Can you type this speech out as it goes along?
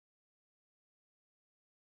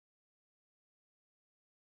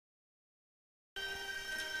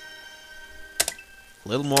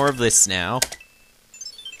little more of this now.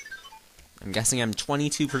 I'm guessing I'm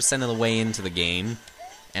 22% of the way into the game,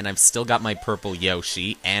 and I've still got my purple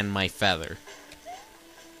Yoshi and my feather.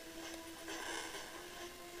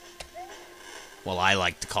 Well, I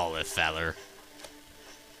like to call it a feather.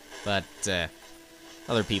 But,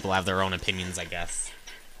 other people have their own opinions, I guess.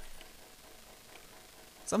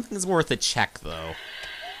 Something's worth a check, though.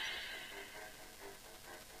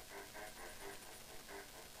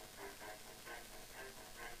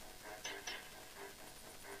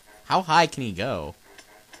 How high can he go?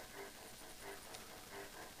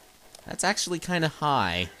 That's actually kind of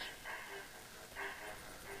high.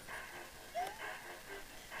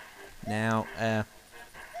 Now,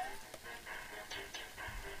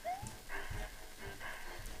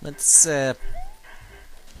 let's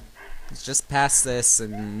just pass this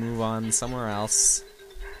and move on somewhere else.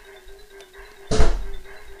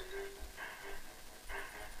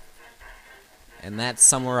 And that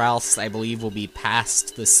somewhere else, I believe, will be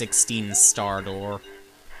past the 16-star door.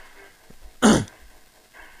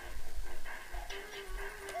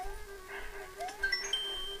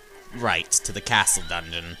 Right, to the castle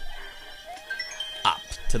dungeon. Up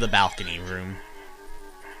to the balcony room.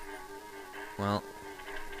 Well,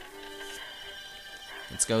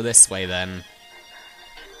 let's go this way then.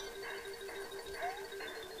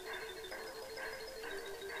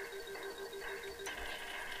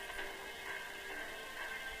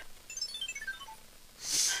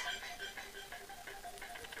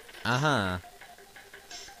 Uh-huh.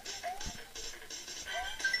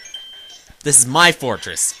 This is my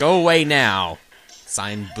fortress. Go away now.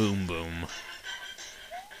 Signed, Boom Boom.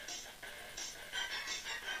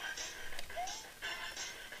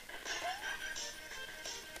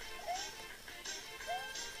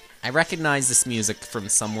 I recognize this music from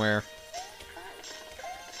somewhere.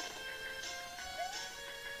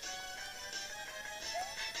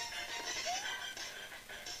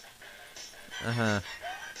 Uh-huh.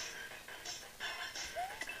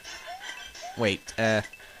 Wait,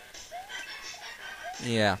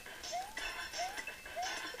 yeah.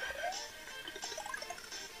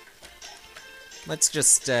 Let's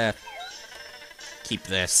just, keep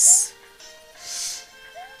this.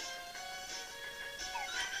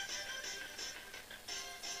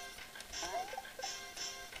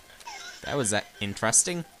 That was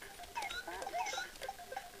interesting.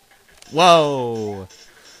 Whoa!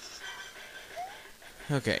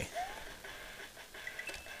 Okay.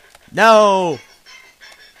 No!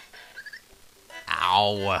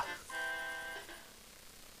 Ow.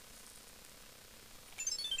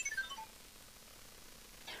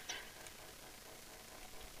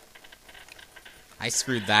 I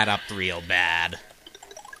screwed that up real bad.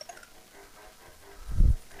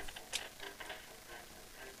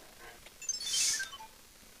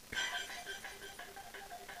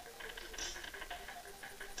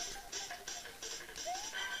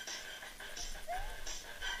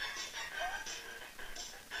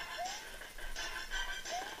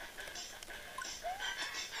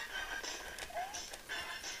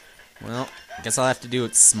 Well, I guess I'll have to do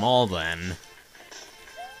it small then.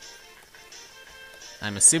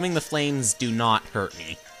 I'm assuming the flames do not hurt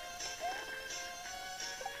me.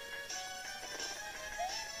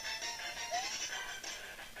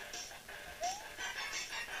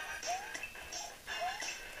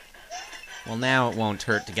 Well, now it won't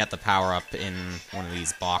hurt to get the power-up in one of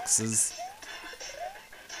these boxes.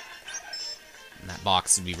 And that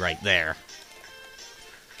box would be right there.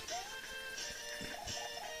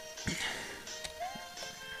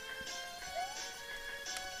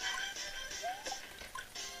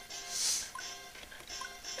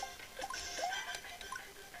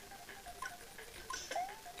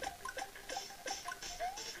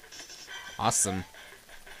 Awesome.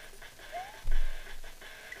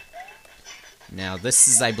 Now, this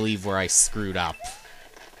is, I believe, where I screwed up.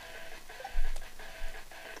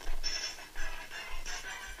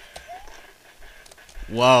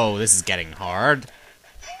 Whoa, this is getting hard.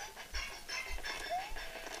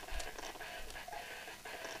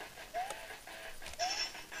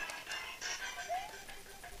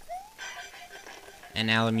 And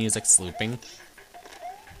now the music's looping.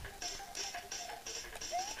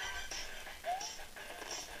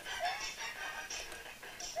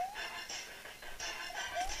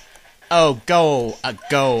 Oh,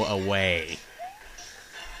 go away.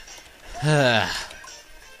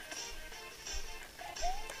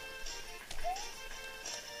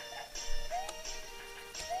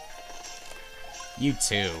 You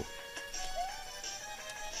too.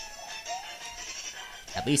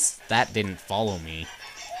 At least that didn't follow me.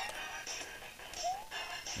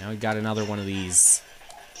 Now we got another one of these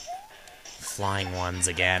flying ones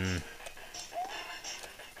again.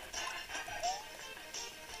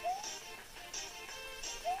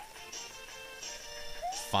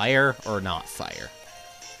 Fire or not fire?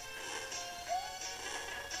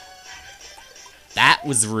 That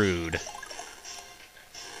was rude.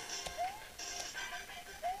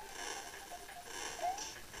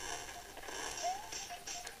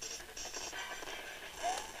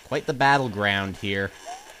 Quite the battleground here.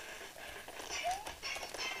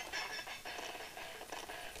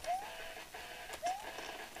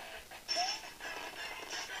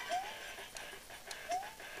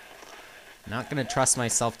 Not gonna trust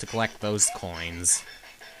myself to collect those coins.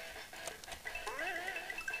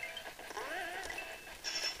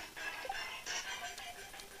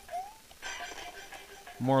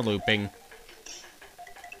 More looping.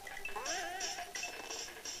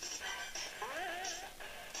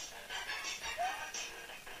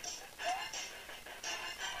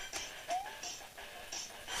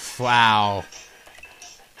 Wow.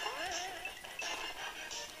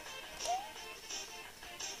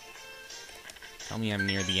 Tell me I'm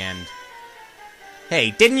near the end.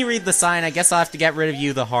 Hey, didn't you read the sign? I guess I'll have to get rid of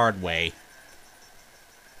you the hard way.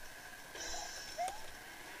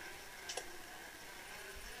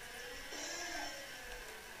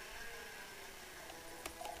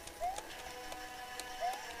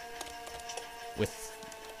 With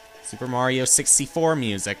Super Mario 64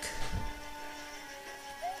 music.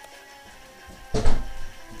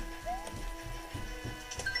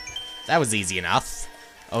 That was easy enough.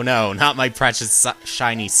 Oh no, not my precious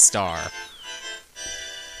shiny star.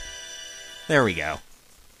 There we go.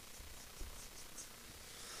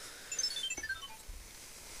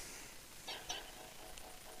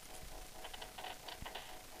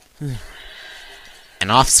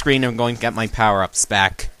 And off screen I'm going to get my power-ups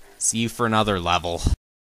back. See you for another level.